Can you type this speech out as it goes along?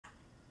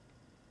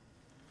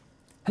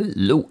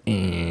Hello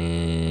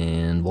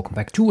and welcome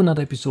back to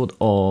another episode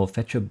of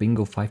Fetchr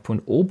Bingo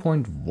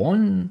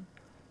 5.0.1.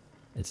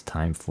 It's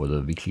time for the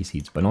weekly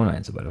seeds by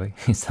NeunEinser, by the way.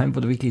 It's time for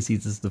the weekly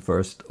seeds. This is the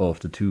first of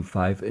the 2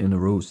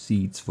 5-in-a-row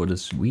seeds for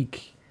this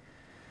week.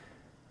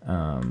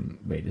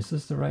 Wait, is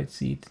this the right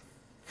seed?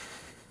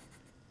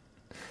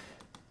 I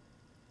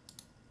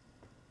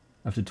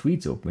have the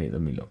tweets open. Wait,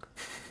 let me look.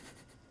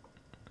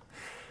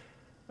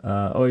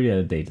 Oh yeah,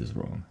 the date is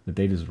wrong. The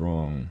date is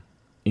wrong.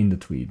 In the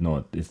tweet,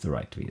 no, it's the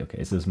right tweet. Okay,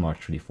 it says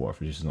March 24th,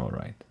 which is not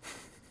right.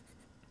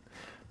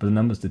 But the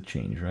numbers did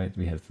change, right?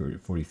 We had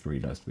 43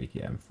 last week,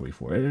 yeah,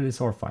 44.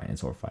 It's all fine,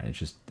 it's all fine. It's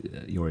just,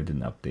 you already did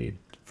an update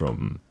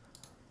from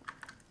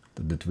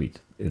the tweet.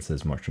 It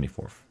says March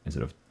 24th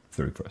instead of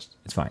 31st.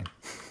 It's fine.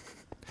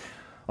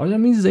 Oh, that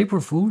means it's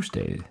April Fool's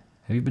Day.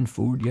 Have you been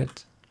fooled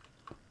yet?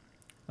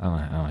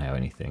 I don't have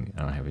anything.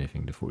 I don't have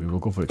anything to fool. We'll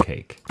go for the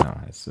cake. No,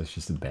 it's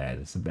just a bad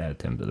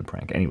attempt at a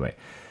prank. Anyway.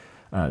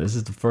 This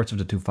is the first of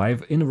the 2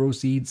 5-in-a-row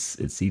seeds.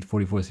 It's seed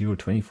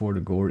 44-0-24.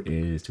 The goal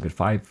is to get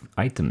 5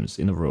 items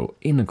in a row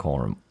in a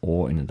column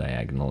or in a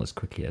diagonal as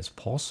quickly as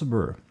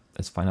possible.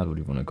 Let's find out what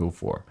you want to go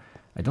for.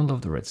 I don't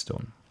love the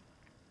redstone.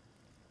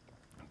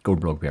 Gold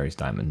block, berries,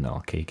 diamond,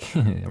 no. Cake,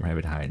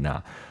 rabbit hide,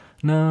 nah.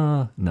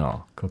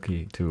 No.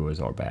 Cookie, 2 is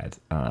all bad.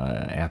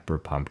 Apple,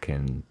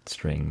 pumpkin,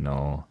 string,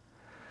 no.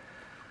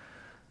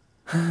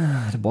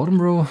 The bottom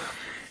row.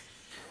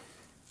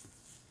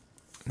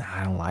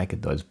 I don't like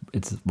it though.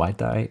 It's white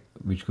dye,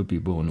 which could be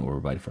bone or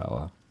white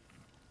flour.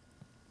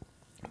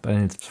 But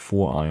then it's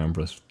 4 iron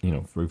plus,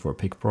 3 for a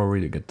pick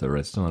probably to get the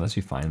redstone, unless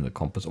you find the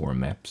compass or a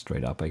map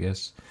straight up, I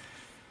guess.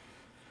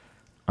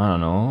 I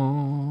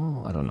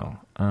don't know.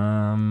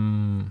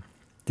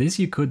 This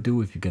you could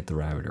do if you get the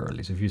rabbit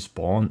early. So if you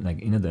spawn like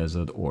in a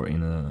desert or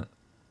in a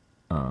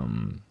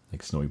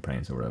like snowy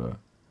plains or whatever,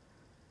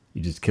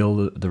 you just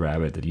kill the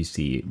rabbit that you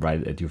see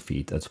right at your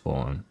feet at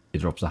spawn.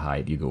 It drops a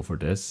hide, you go for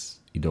this.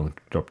 It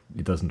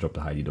doesn't drop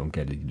the hide, you don't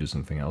get it, you do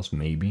something else,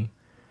 maybe.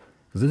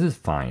 Because this is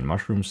fine.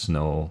 Mushroom,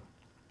 snow,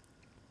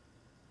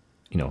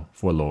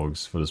 4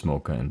 logs for the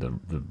smoker and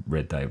the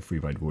red dye of 3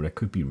 white wood. That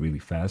could be really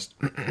fast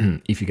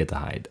if you get the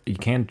hide. You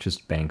can't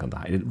just bank on the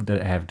hide.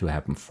 That have to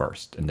happen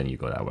first, and then you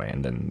go that way,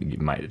 and then you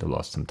might have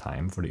lost some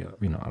time for the,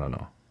 I don't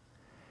know.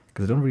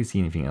 Because I don't really see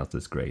anything else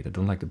that's great. I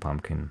don't like the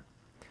pumpkin.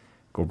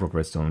 Goldbrook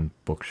redstone,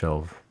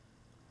 bookshelf,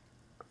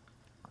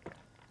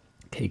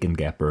 cake and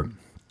gapper.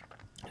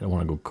 I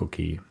want to go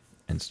cookie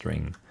and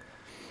string.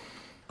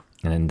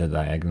 And then the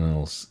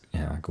diagonals,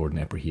 yeah, golden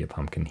apple here,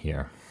 pumpkin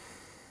here.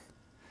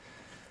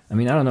 I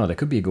mean, I don't know, there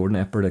could be a golden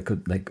apple that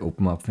could like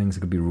open up things.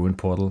 It could be a ruined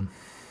portal.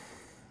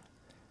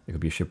 It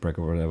could be a shipwreck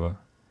or whatever.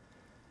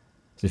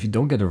 So if you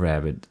don't get a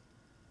rabbit,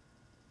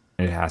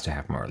 it has to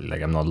happen early.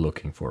 Like, I'm not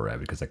looking for a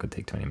rabbit because that could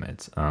take 20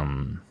 minutes.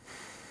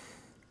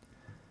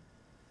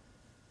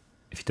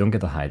 If you don't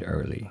get the hide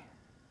early,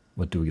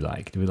 what do we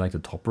like? Do we like the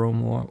top row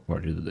more?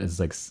 Or it's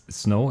like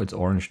snow, it's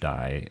orange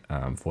dye,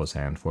 4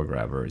 sand, 4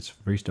 gravel, it's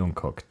 3 stone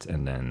cooked,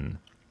 and then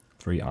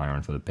 3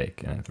 iron for the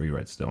pick, and 3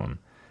 redstone.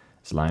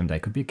 Slime dye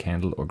could be a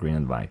candle or green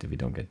and white if you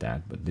don't get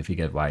that. But if you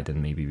get white,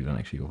 then maybe we can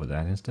actually go for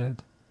that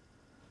instead.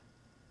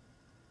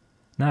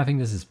 No, I think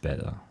this is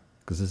better.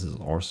 Because this is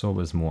also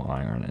with more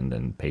iron, and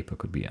then paper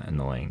could be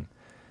annoying.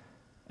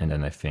 And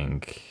then I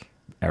think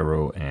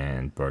arrow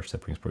and birch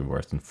saplings probably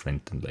worse than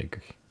flint and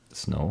like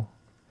snow.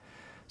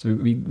 So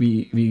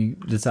we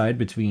decide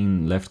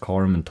between left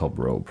column and top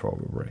row,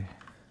 probably.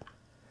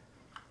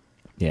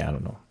 Yeah, I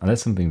don't know.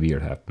 Unless something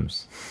weird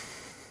happens.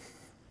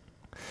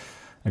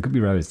 I could be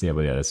rabbits there,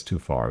 but yeah, that's too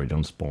far. We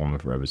don't spawn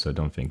with rabbits, so I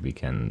don't think we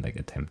can like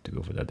attempt to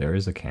go for that. There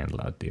is a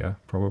candle out there,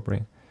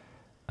 probably.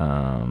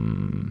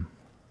 What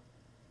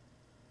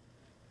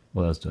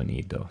else do I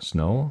need though?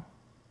 Snow?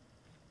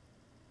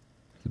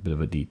 It's a bit of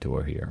a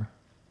detour here.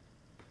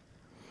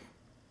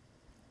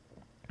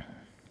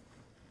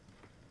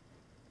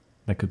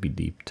 That could be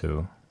deep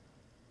too.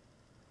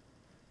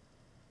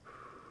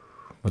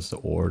 What's the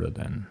order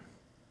then?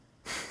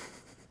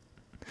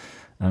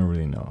 I don't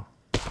really know.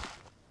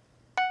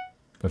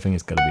 But I think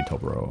it's gotta be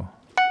top row.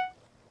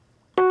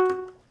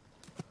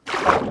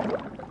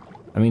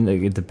 I mean,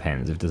 like, it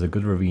depends. If there's a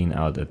good ravine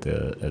out at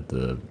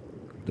the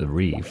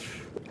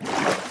reef,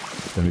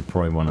 then we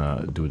probably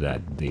wanna do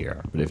that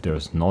there. But if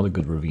there's not a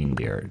good ravine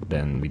there,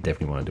 then we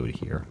definitely wanna do it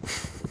here.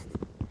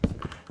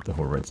 The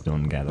whole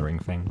redstone gathering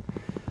thing.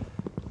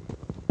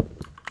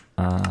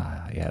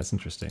 Yeah, it's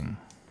interesting.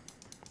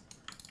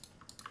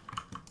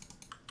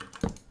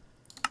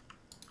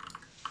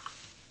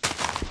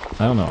 I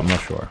don't know, I'm not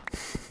sure.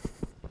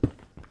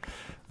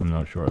 I'm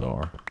not sure at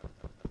all.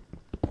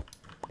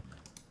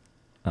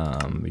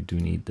 We do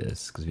need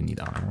this, because we need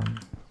iron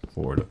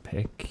for the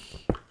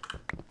pick.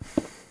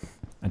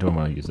 I don't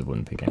want to use the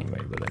wooden pick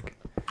anyway, but like,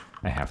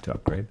 I have to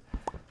upgrade.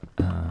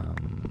 Yeah,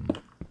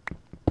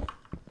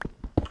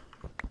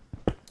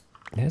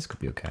 this could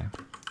be okay.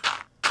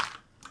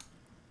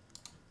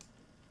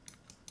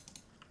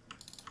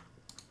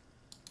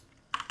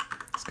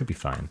 Could be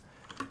fine.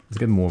 Let's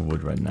get more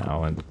wood right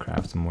now and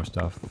craft some more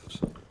stuff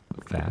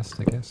fast,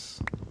 I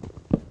guess.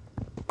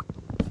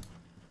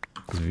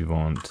 Because we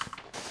want...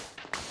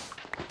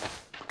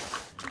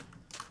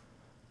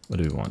 What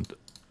do we want?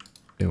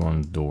 We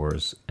want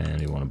doors and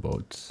we want a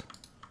boat.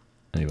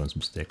 And we want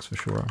some sticks for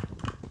sure.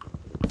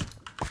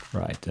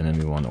 Right, and then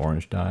we want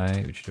orange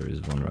dye, which there is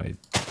one right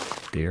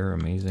there,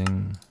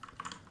 amazing.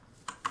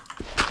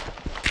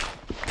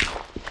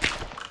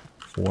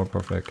 4,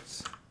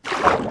 perfect.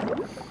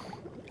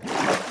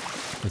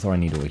 That's all I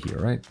need over here,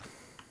 right?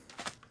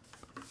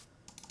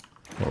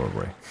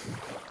 Probably.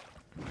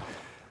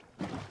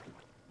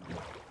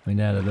 I mean,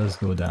 yeah, that does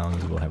go down,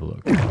 as we'll have a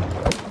look.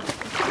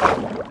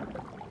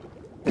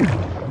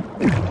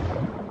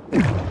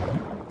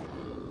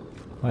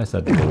 Why is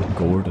that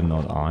gold and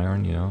not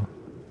iron, you know?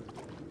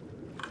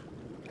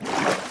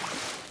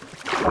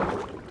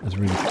 It's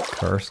really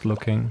cursed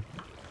looking.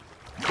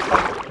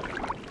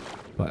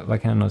 Why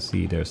can I not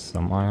see there's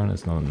some iron?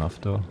 It's not enough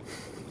though.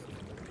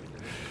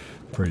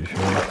 Pretty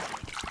sure.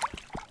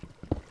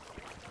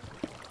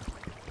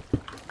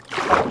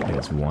 Yeah,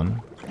 it's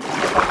 1.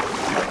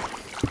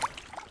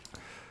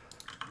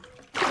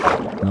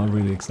 Not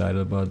really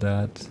excited about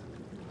that.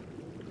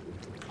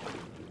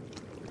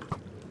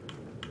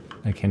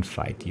 I can't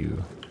fight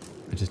you.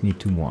 I just need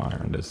 2 more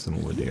iron. There's some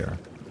over there.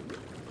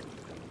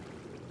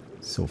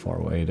 So far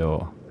away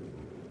though.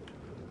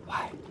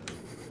 Why?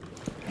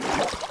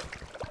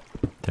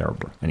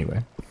 Terrible.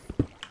 Anyway.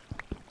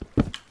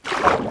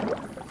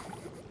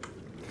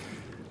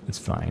 It's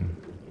fine.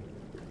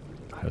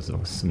 There's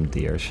some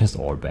deer. It's just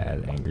all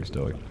bad angles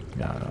though. I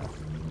don't know.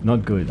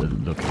 Not good at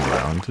looking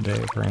around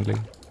today apparently.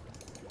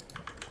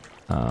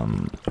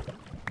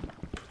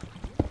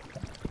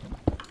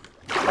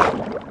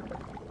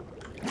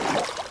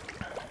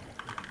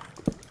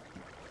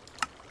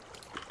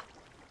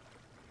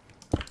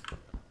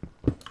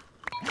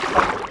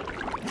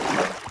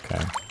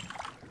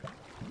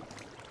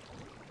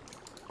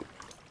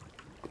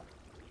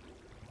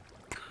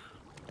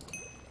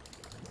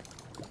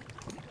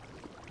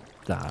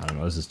 I don't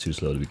know, this is too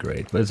slow to be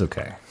great, but it's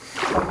okay.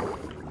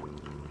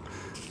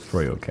 It's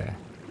pretty okay.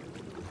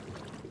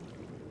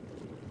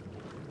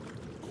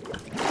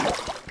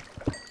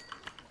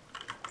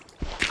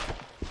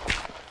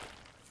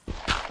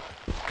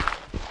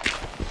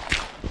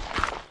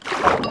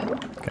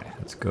 Okay,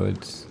 that's good.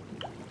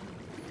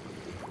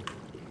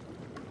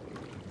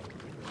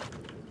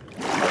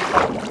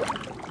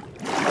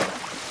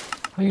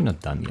 Why are you not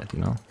done yet, you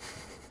know?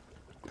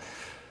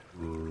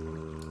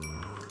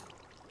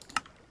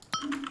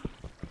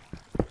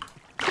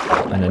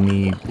 And I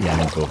need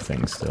both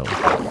things still.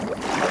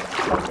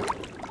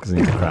 Because I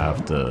need to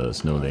craft the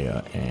snow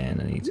layer and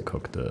I need to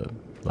cook the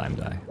lime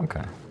dye.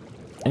 Okay.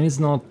 And it's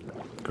not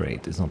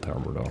great, it's not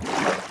terrible though.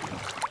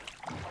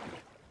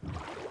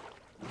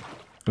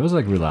 It was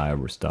like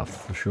reliable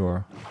stuff for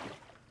sure.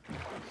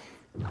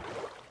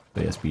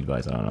 But yeah, speed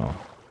wise, I don't know.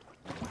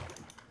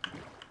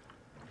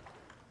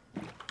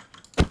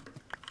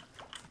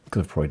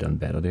 Could have probably done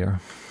better there.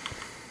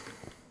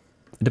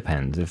 It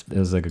depends. If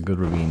there's like a good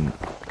ravine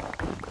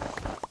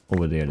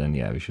over there, then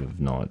yeah, we should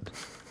have not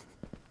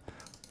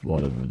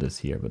watered with this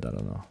here, but I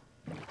don't know.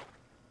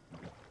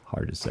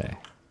 Hard to say.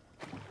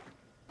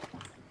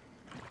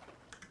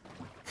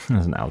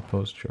 There's an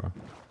outpost, sure.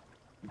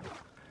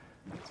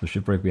 So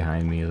shipwreck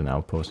behind me is an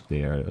outpost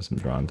there. There's some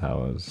drowned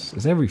towers.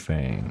 It's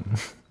everything.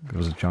 There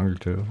was a jungle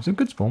too. It's a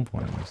good spawn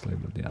point, honestly,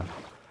 but yeah.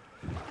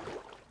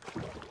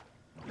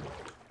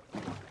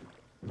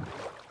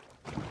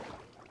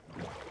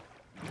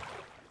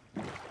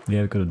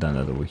 Yeah, we could have done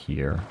that over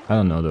here. I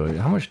don't know though.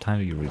 How much time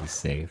do you really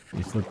save?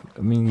 It's like,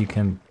 I mean, you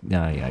can.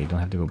 Yeah, you don't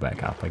have to go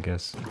back up, I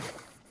guess.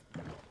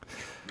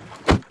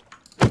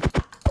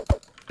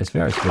 It's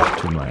fair I switched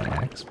to my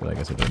axe, but I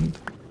guess I didn't.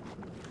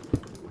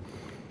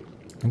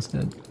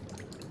 Instead.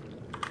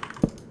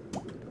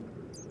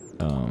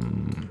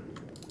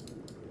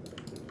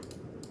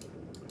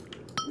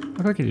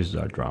 Look like you just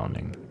start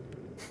drowning.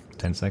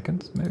 10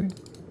 seconds, maybe?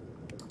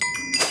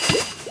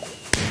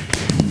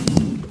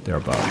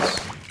 Thereabouts.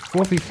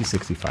 450,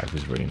 65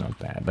 is really not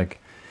bad. Like,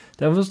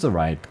 that was the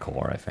right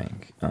core, I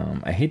think.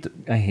 I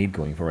hate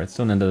going for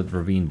redstone, and the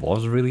ravine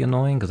was really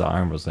annoying because the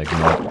iron was like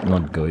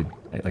not good.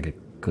 I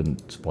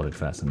couldn't spot it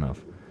fast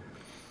enough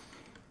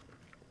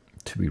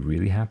to be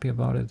really happy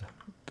about it.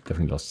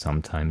 Definitely lost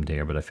some time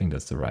there, but I think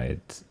that's the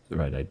right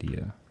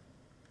idea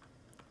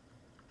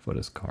for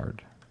this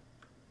card.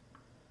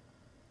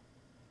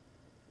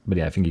 But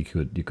yeah, I think you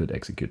could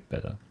execute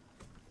better.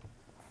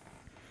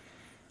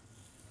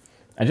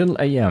 I don't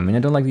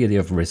like the idea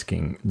of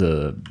risking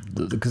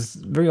because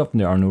very often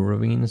there are no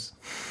ravines.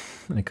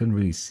 I couldn't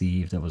really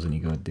see if that was any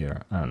good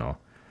there. I don't know.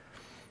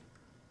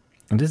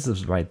 And this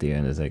is right there,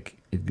 and it's like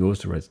it goes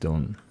to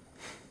redstone.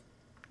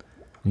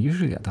 And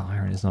usually the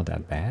iron is not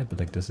that bad, but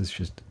like this is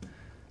just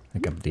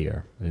like up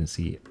there. I didn't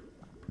see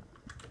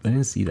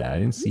that. I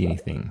didn't see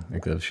anything.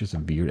 Like that was just a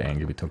weird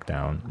angle we took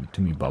down.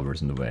 Too many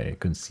bubbers in the way. I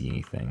couldn't see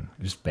anything.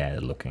 Just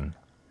bad looking.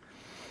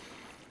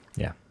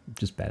 Yeah,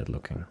 just bad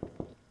looking.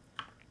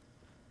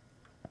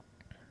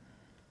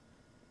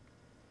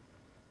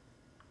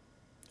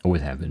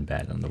 Always have been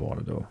bad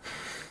underwater though.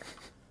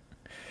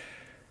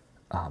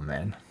 Oh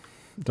man,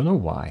 don't know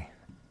why.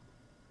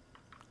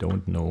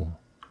 Don't know.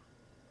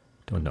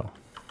 Don't know.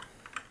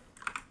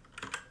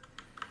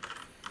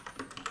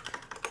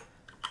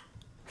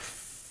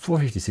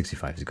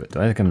 450.65 is good.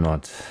 I'm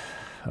not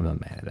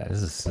mad at that.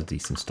 This is a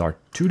decent start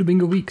to the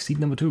bingo week. Seed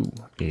number 2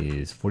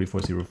 is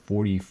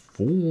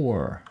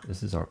 44.044.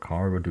 This is our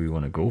card. What do we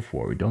want to go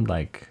for? We don't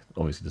like,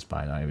 obviously, the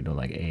Spy Eye. We don't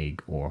like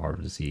Egg or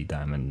Hard to See,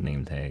 Diamond,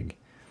 Name Tag,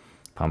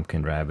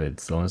 Pumpkin, Rabbit,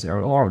 Slowness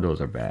Arrow. All of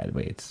those are bad.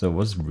 Wait, so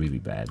what's really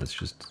bad? Let's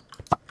just...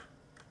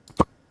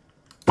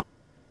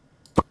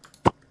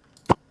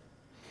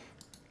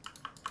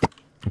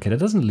 Okay, that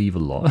doesn't leave a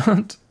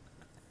lot.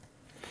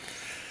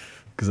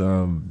 Because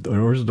I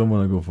also don't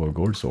want to go for a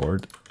gold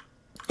sword.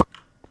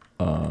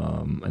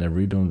 And I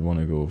really don't want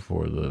to go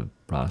for the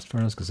blast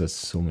furnace because that's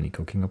so many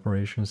cooking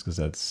operations. Because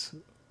that's,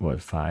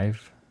 what,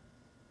 5,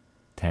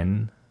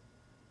 10,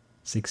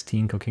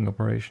 16 cooking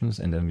operations.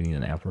 And then we need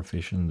an apple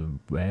fish in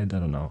the bed. I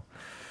don't know.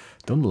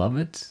 Don't love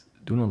it.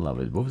 Do not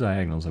love it. Both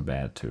diagonals are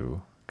bad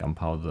too.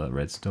 Gunpowder,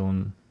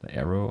 redstone, the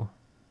arrow.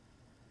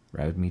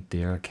 Rabbit meat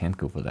there. Can't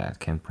go for that.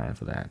 Can't plan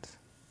for that.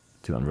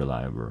 Too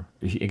unreliable.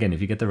 If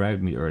you get the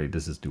rabbit meat early,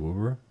 this is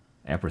doable.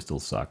 Apple still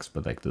sucks,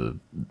 but like the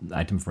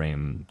item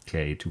frame,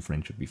 clay, 2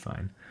 flint should be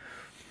fine.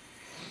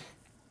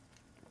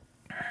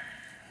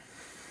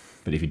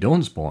 But if you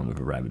don't spawn with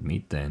a rabbit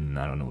meat, then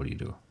I don't know what you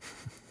do.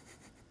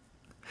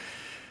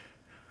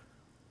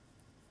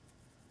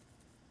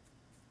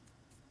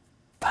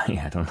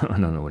 Yeah, I don't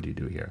know what you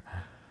do here.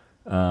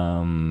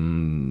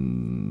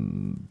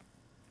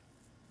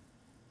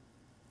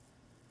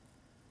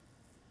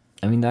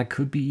 I mean, that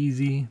could be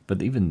easy,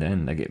 but even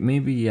then, like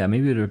maybe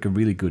like a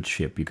really good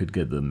ship. You could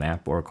get the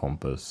map or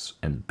compass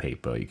and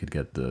paper. You could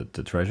get the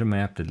treasure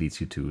map that leads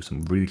you to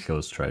some really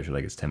close treasure,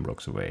 like it's 10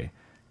 blocks away.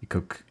 You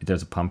cook.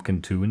 There's a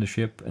pumpkin 2 in the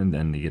ship, and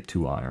then you get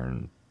 2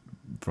 iron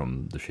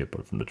from the ship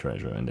or from the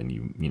treasure, and then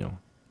you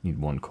need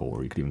 1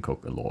 core. You could even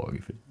cook a log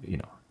if it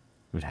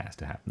has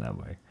to happen that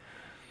way.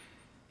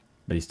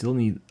 But you still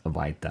need a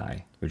white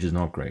dye, which is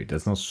not great.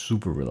 That's not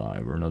super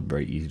reliable, not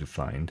very easy to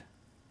find.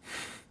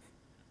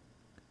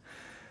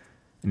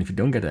 And if you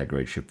don't get that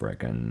great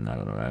shipwreck, and I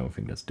don't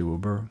think that's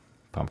doable.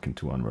 Pumpkin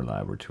 2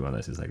 unreliable 2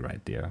 unless it's like right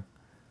there.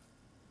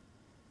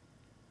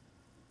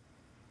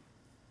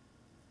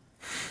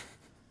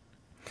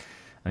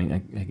 I mean,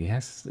 I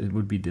guess it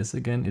would be this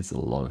again. It's a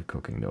lot of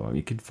cooking though.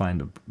 You could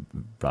find a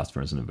blast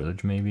furnace in a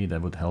village maybe,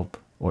 that would help.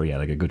 Or yeah,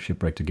 like a good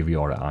shipwreck to give you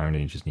all the iron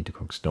and you just need to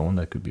cook stone,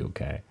 that could be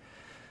okay.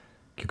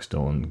 Cook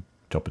stone,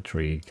 chop a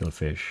tree, kill a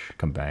fish,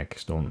 come back,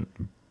 stone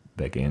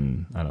back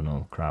in, I don't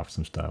know, craft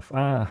some stuff.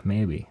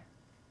 Maybe.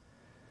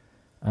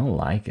 I don't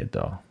like it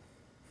though.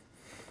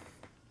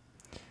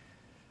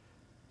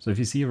 So if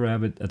you see a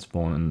rabbit at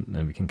spawn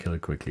and we can kill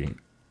it quickly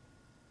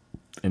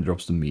and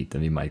drops the meat,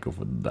 then we might go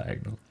for the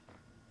diagonal.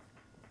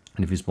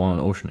 And if you spawn on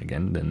ocean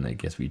again, then I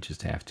guess we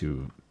just have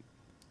to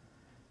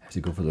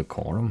go for the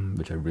column,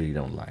 which I really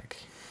don't like.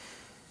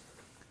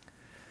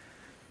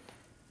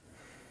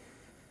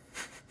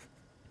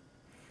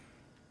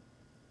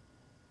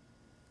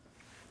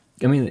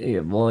 I mean, yeah,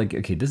 well, like,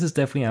 okay, this is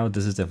definitely out,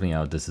 this is definitely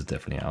out, this is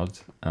definitely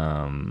out.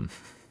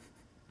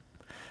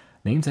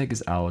 Name tag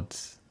is out,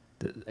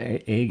 the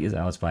egg is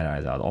out, spider eye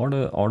is out. All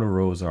the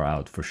rows are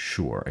out for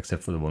sure,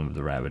 except for the one with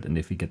the rabbit. And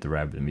if we get the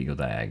rabbit, then we go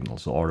diagonal.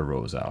 So all the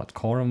rows are out.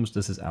 Columns,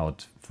 this is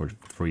out for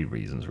 3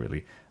 reasons,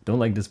 really. Don't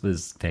like this, but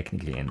it's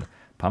technically in.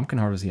 Pumpkin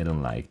harvesting, I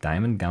don't like.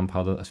 Diamond,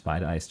 gunpowder,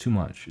 spider eye is too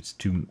much.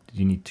 You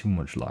need too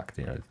much luck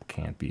there. It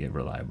can't be a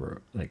reliable,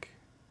 like,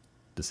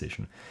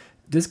 decision.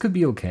 This could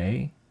be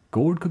okay.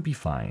 Gold could be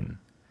fine.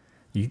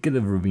 You could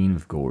get a ravine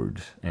with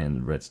gold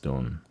and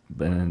redstone.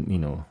 But then,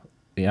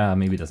 yeah,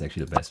 maybe that's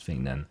actually the best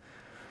thing then.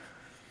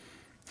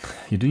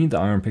 You do need the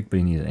iron pick, but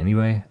you need it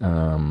anyway.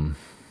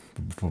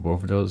 For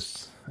both of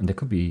those. And there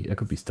could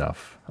be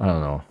stuff. I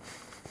don't know.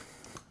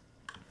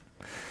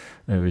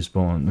 We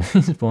spawn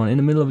in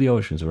the middle of the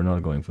ocean, so we're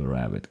not going for the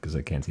rabbit, because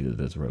I can't see that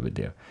there's a rabbit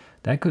there.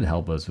 That could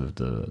help us with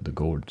the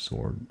gold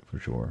sword, for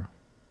sure.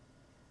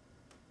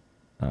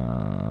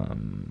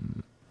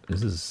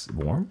 This is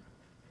warm?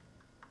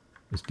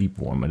 It's deep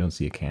warm. I don't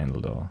see a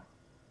candle, though.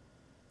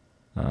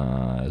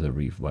 There's a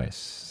reef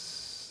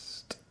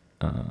west.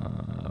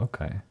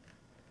 Okay.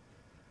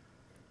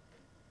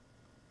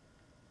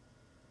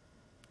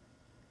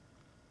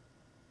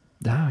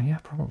 Yeah,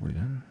 probably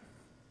then.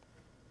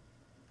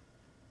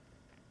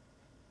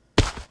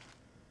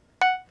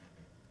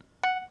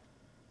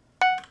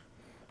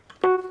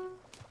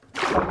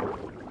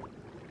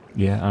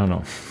 Yeah, I don't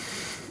know.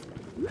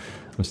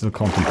 I'm still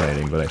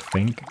contemplating, but I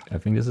think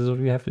this is what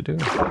we have to do.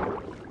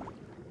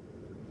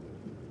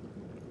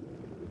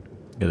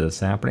 Get a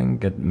sapling,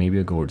 get maybe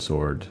a gold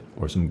sword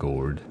or some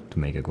gold to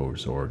make a gold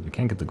sword. You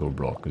can't get the gold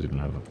block because you don't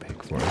have a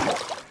pick for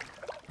it.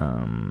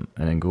 And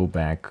then go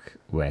back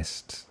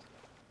west,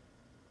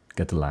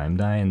 get the lime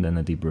dye, and then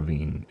a deep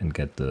ravine, and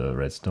get the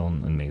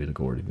redstone and maybe the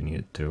gold if we need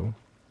it too.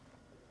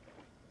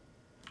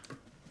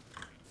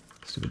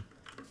 Stupid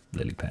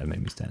lily pad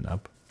made me stand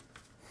up.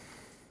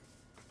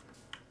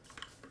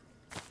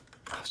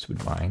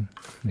 stupid vine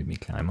made me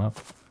climb up.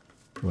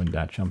 Ruined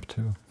that jump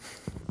too.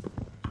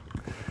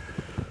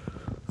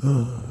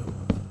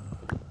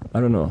 I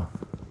don't know.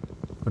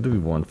 What do we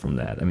want from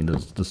that? I mean,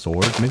 the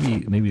sword,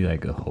 maybe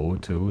like a hoe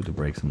too to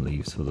break some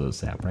leaves for the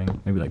sapling.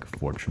 Maybe like a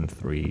fortune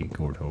 3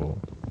 gourd hoe.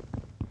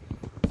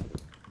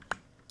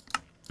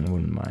 I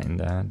wouldn't mind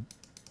that.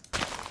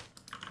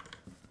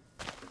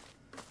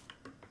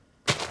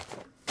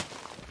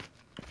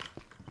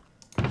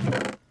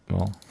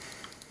 Well,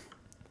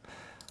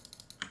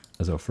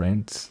 as our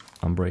friends,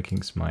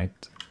 Unbreaking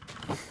Smite.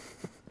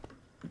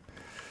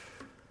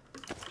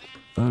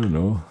 I don't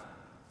know.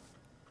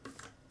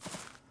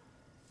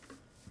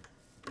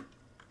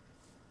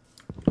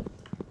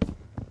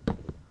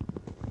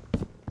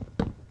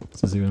 Is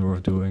this even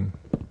worth doing?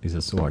 These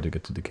are so hard to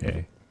get to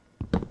decay.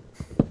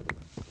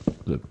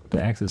 Look,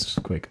 the axe is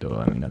quick though,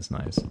 I mean that's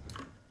nice.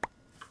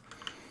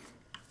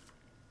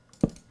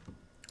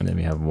 And then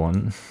we have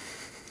one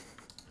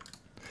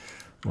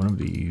of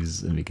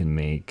these, and we can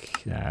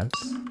make that.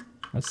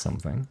 That's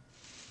something.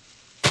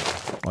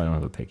 Oh, I don't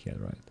have a pick yet,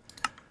 right?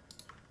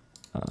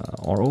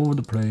 All over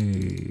the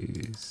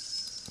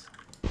place.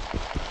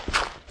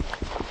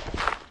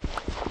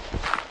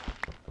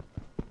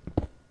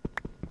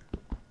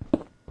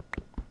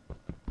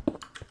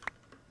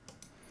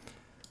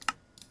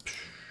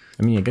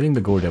 I mean, yeah, getting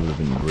the gold there would have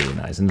been really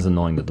nice, and it's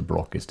annoying that the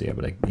block is there,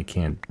 but I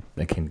can't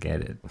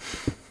get it.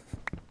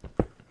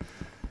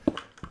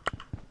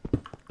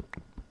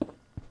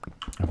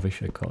 I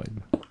wish I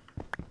could.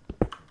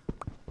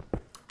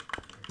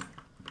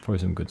 Probably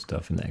some good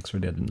stuff in the X-ray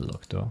there, didn't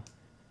look though.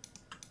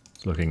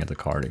 Just looking at the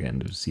card again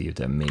to see if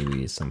there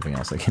maybe is something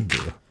else I can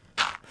do.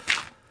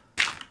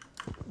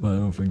 But I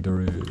don't think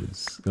there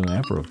is. Got an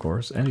Emperor, of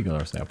course. Any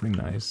color sapling,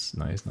 nice,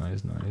 nice,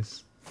 nice,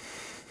 nice.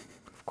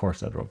 Of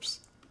course that drops.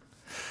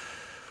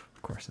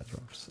 Of course that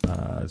drops.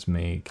 Let's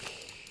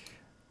make,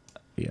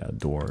 yeah,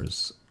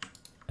 doors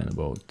and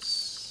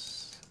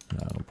boats.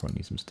 I'll probably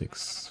need some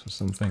sticks for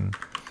something. I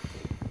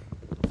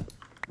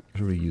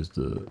should really use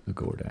the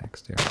gourd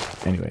axe there.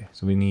 Anyway,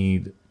 so we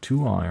need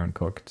 2 iron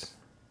cooked.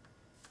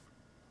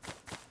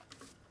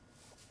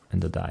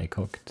 And the dye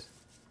cooked.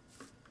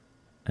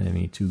 And then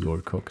we need 2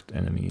 gold cooked,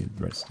 and then we need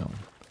redstone.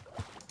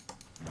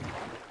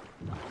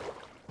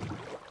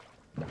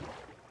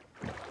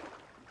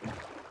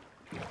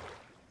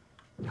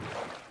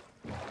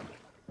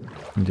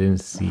 I didn't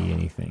see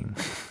anything.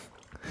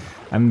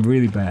 I'm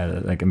really bad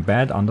at, like, I'm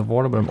bad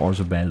underwater, but I'm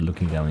also bad at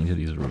looking down into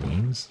these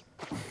ravines.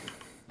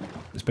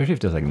 Especially if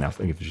there's like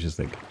nothing, if it's just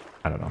like,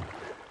 I don't know.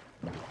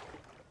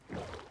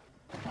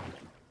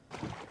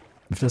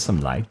 If there's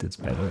some light, it's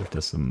better. If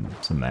there's some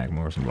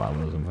magma or some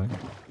lava or something.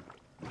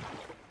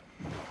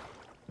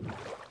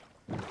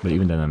 But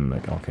even then I'm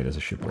like, okay, there's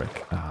a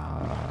shipwreck.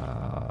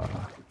 I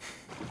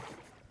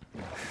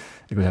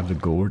could have the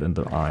gold and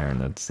the iron,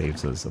 that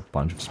saves us a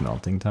bunch of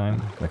smelting time,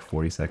 like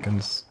 40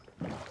 seconds.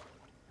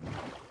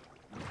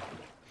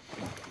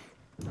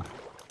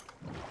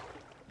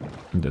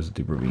 And there's a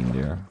deep ravine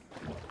there.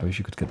 I wish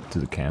you could get to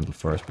the candle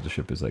first, but the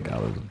ship is like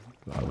out of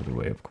the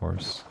way, of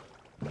course.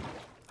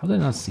 How did I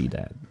not see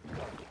that?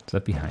 Is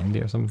that behind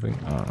there or something?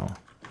 I don't know.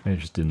 Maybe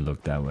it just didn't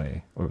look that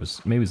way. Or it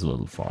was, maybe it's a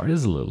little far. It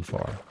is a little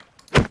far.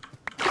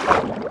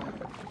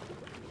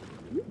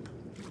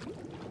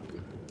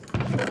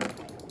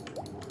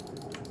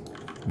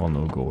 Well,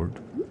 no gold.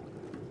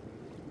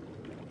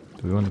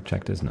 Do we want to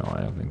check this? No,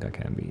 I don't think that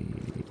can be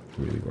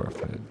really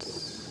worth it.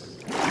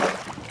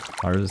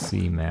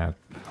 RC map.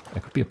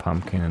 That could be a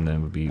pumpkin, and then it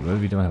would be... What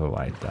if we don't have a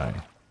white dye?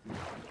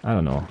 I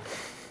don't know.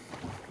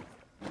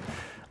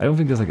 I don't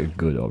think there's like a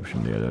good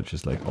option there. That's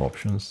just like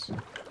options.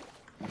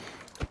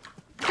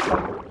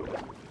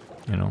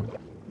 You know?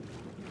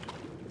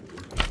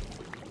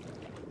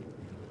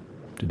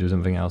 To do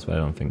something else, but I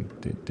don't think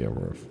they're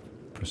worth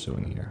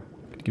pursuing here.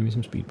 Could you give me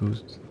some speed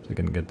boost so I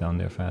can get down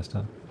there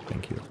faster?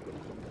 Thank you.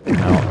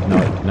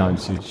 Now it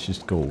should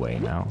just go away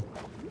now.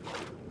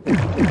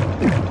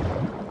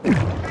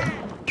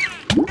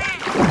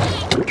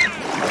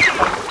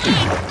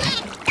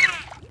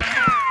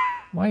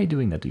 Why are you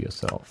doing that to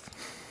yourself?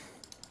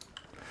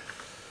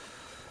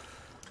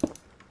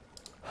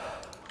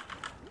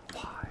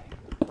 Why?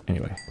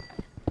 Anyway,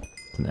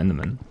 it's an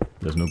Enderman.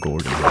 There's no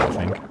gold in here, I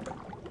think.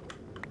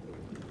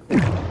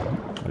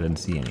 I didn't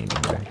see any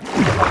anyway.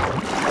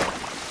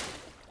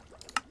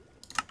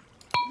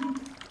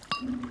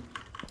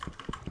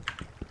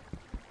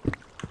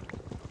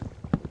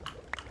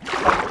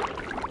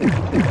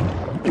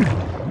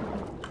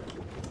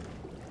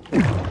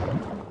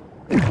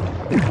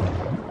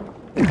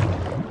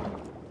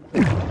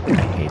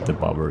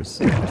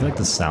 I feel like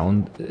the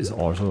sound is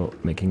also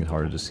making it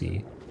harder to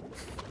see.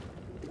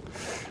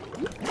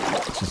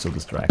 It's just so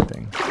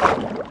distracting.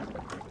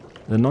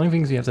 The annoying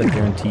thing is you have that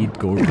guaranteed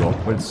gold block,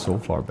 but it's so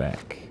far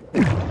back.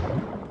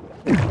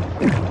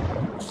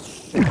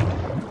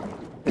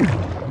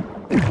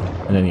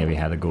 And then yeah, we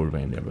had a gold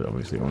vein there, but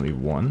obviously only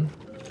one.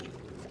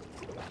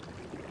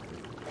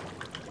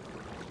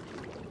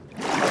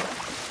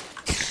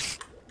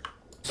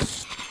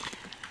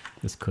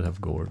 This could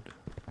have gold.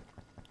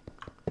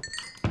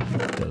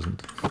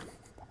 doesn't.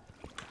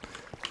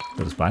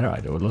 But the spider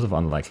eye though, lots of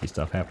unlikely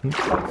stuff happened.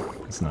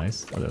 It's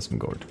nice. Oh, there's some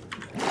gourd.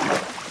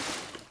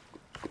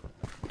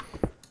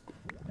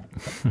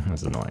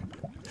 That's annoying.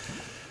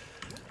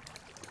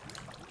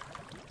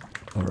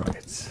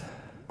 Alright.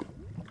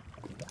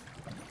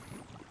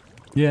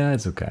 Yeah,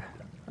 it's okay.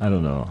 I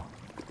don't know.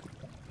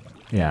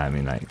 Yeah, I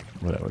mean, like,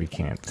 whatever, we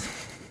can't.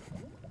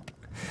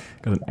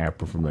 Got an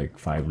apple from like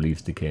 5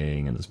 leaves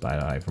decaying and the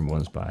spider eye from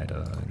 1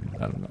 spider. And I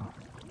don't know.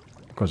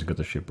 Of course, you got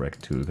the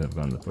shipwreck too. Could have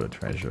gone for the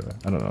treasure.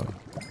 I don't know.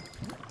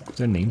 Is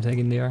there a name tag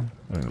in there?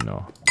 I don't even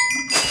know.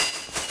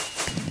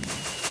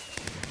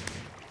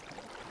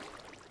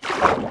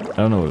 I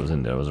don't know what was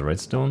in there. Was a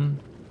redstone?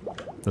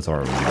 That's all I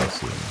remember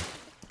seeing.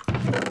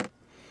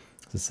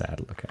 It's a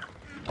saddle. Okay.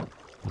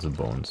 Those are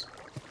bones.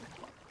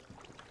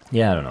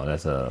 Yeah, I don't know.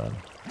 That's a.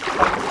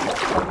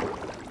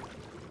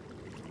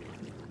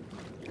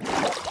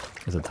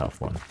 It's a tough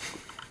one.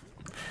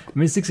 I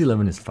mean,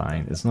 611 is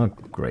fine. It's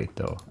not great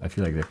though. I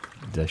feel like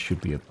there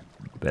should be a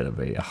better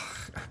way.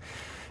 Ugh.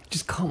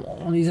 Just come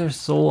on, these are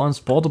so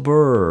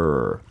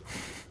unspottable.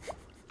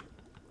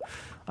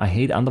 I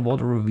hate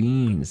underwater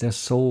ravines. They're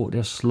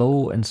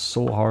slow and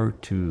so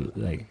hard to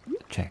like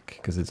check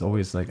because it's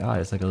always like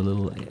it's like a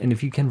little. And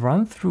if you can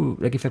run through,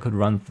 like if I could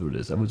run through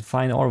this, I would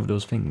find all of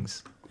those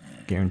things,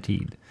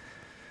 guaranteed.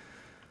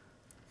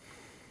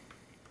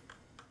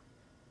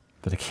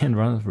 But I can't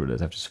run through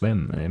this. I have to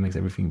swim, and it makes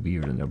everything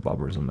weird. And there are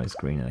bubbles on my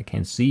screen, and I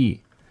can't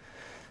see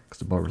because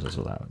the bubbles are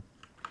so loud.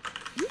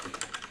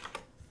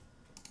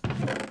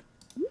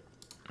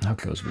 How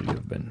close will you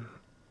have been?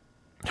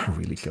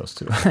 Really close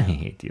to. I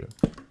hate you.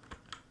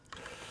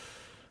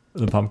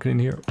 The pumpkin in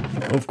here?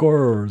 Of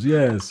course,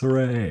 yes,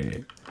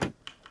 hooray!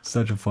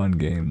 Such a fun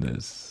game,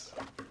 this.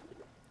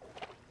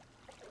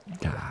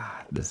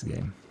 Ah, this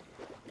game.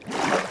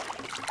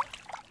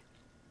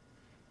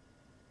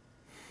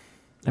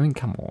 I mean,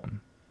 come on.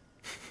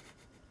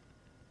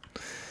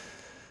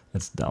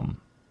 That's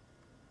dumb.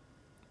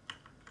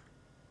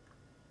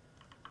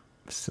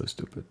 It's so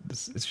stupid.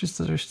 It's just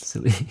such a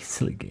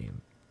silly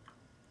game.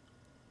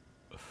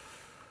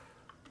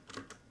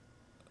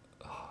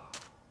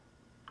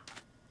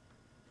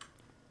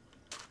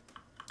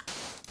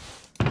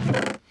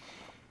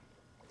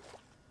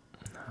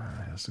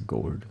 That's a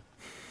gourd.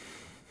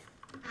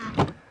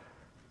 And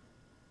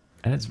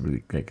it's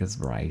really like it's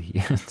right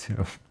here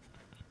too.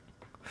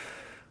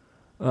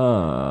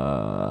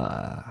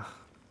 And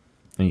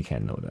you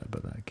can't know that,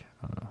 but like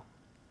I don't know.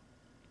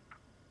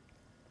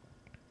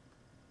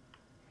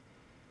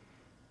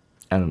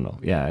 I don't know.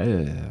 Yeah.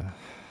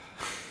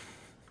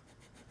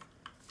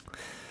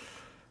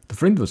 The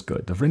Flint was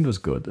good. The Flint was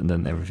good, and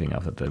then everything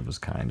after that was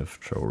kind of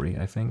showy,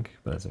 I think,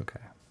 but it's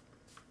okay.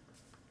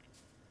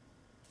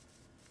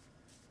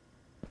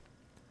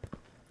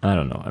 I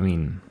don't know. I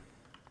mean,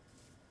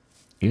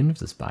 even if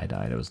the spy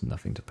died, there was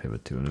nothing to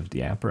pivot to, and with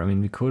the apple, I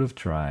mean, we could have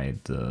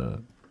tried.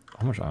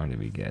 How much iron did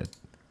we get?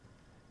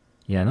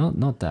 Yeah,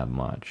 not that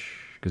much,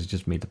 because it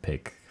just made the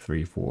pick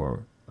 3,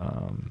 4,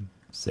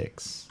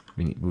 6.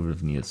 We would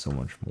have needed so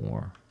much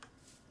more.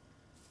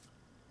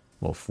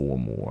 Well, 4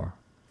 more.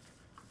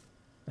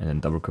 And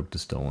then double cooked the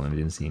stone, and we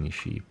didn't see any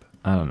sheep.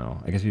 I don't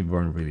know. I guess we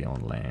weren't really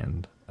on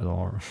land at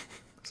all.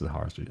 It's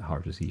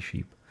hard to see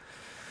sheep.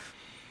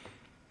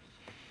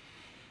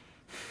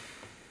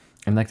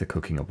 And like the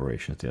cooking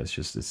operations there,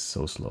 it's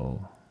so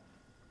slow.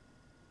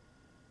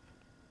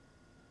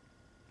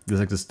 There's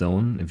like the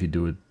stone, if you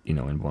do it, you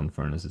know, in one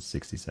furnace, it's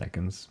 60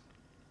 seconds.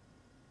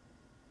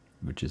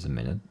 Which is a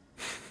minute.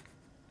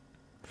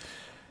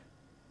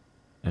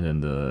 And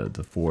then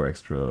the 4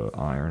 extra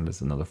iron,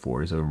 that's another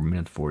 40, so a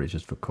minute 40 is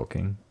just for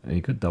cooking. And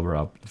you could double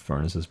up the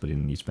furnaces, but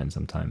then you spend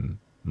some time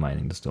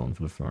mining the stone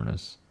for the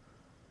furnace.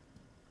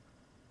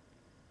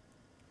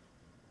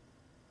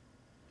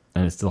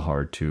 And it's still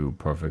hard to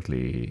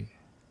perfectly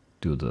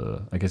do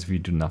the... I guess if you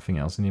do nothing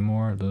else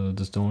anymore,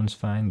 the stone's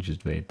fine. You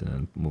just wait and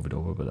then move it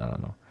over, but I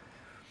don't know.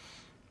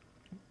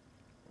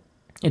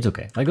 It's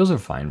okay. Like, those are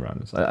fine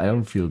runs. I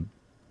don't feel...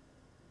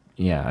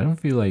 Yeah, I don't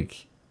feel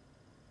like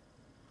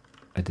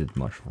I did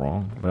much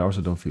wrong, but I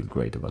also don't feel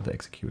great about the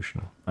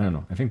execution. I don't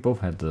know. I think both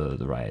had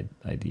the right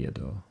idea,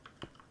 though.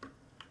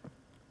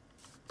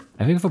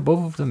 I think for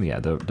both of them,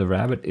 yeah, the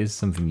rabbit is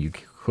something you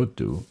could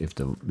do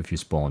if you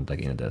spawned like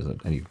in a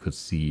desert and you could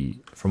see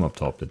from up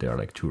top that there are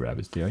like 2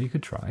 rabbits there. You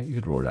could try. You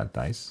could roll that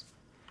dice.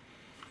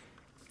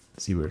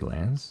 See where it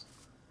lands.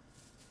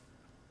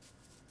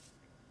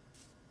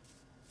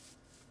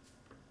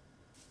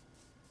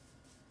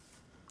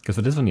 Because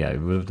for this one, yeah, we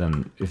would have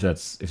done if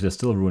there's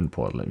still a ruined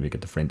portal and we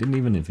get the friend, and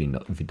even if we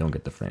don't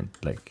get the friend,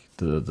 like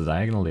the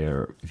diagonal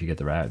there, if you get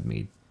the rabbit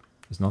meat,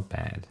 it's not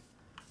bad.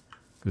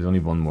 There's only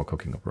 1 more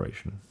cooking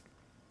operation.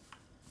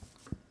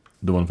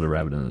 The one for the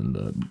rabbit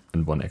and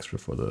 1 extra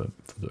for the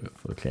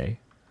clay,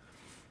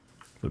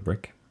 for the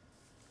brick.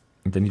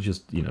 And then you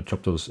just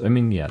chop those. I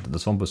mean, yeah, the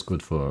swamp was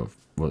good for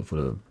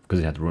the because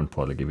it had the ruined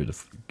portal. Give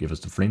us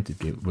the flint.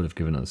 It would have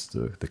given us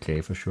the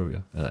clay for sure.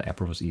 Yeah,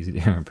 apple was easy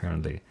there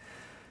apparently.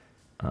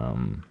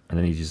 And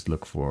then you just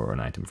look for an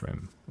item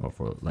frame, or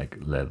for like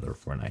leather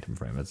for an item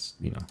frame. That's,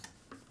 you know,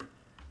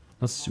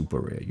 not super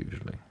rare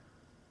usually.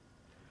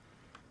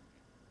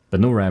 But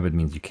no rabbit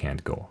means you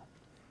can't go.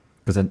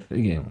 Because,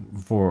 again,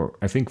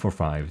 I think for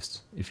 5s,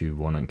 if you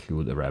want to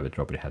include a rabbit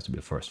drop, it has to be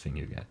the first thing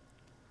you get.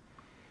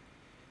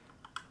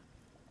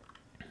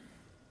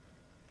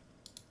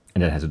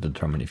 And that has to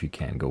determine if you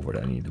can go for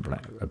that. I need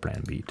a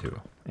plan B too.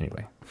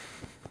 Anyway.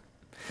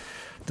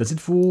 That's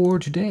it for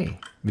today.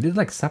 We did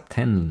like sub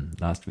 10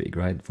 last week,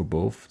 right? For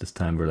both. This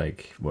time we're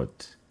like,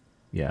 what?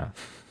 Yeah.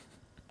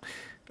 A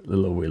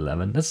little over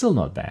 11. That's still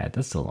not bad.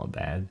 That's still not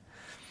bad.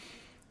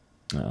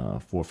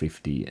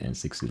 450 and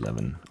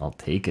 611. I'll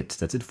take it.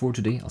 That's it for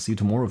today. I'll see you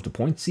tomorrow with the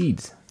point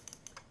seeds.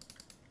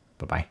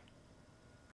 Bye-bye.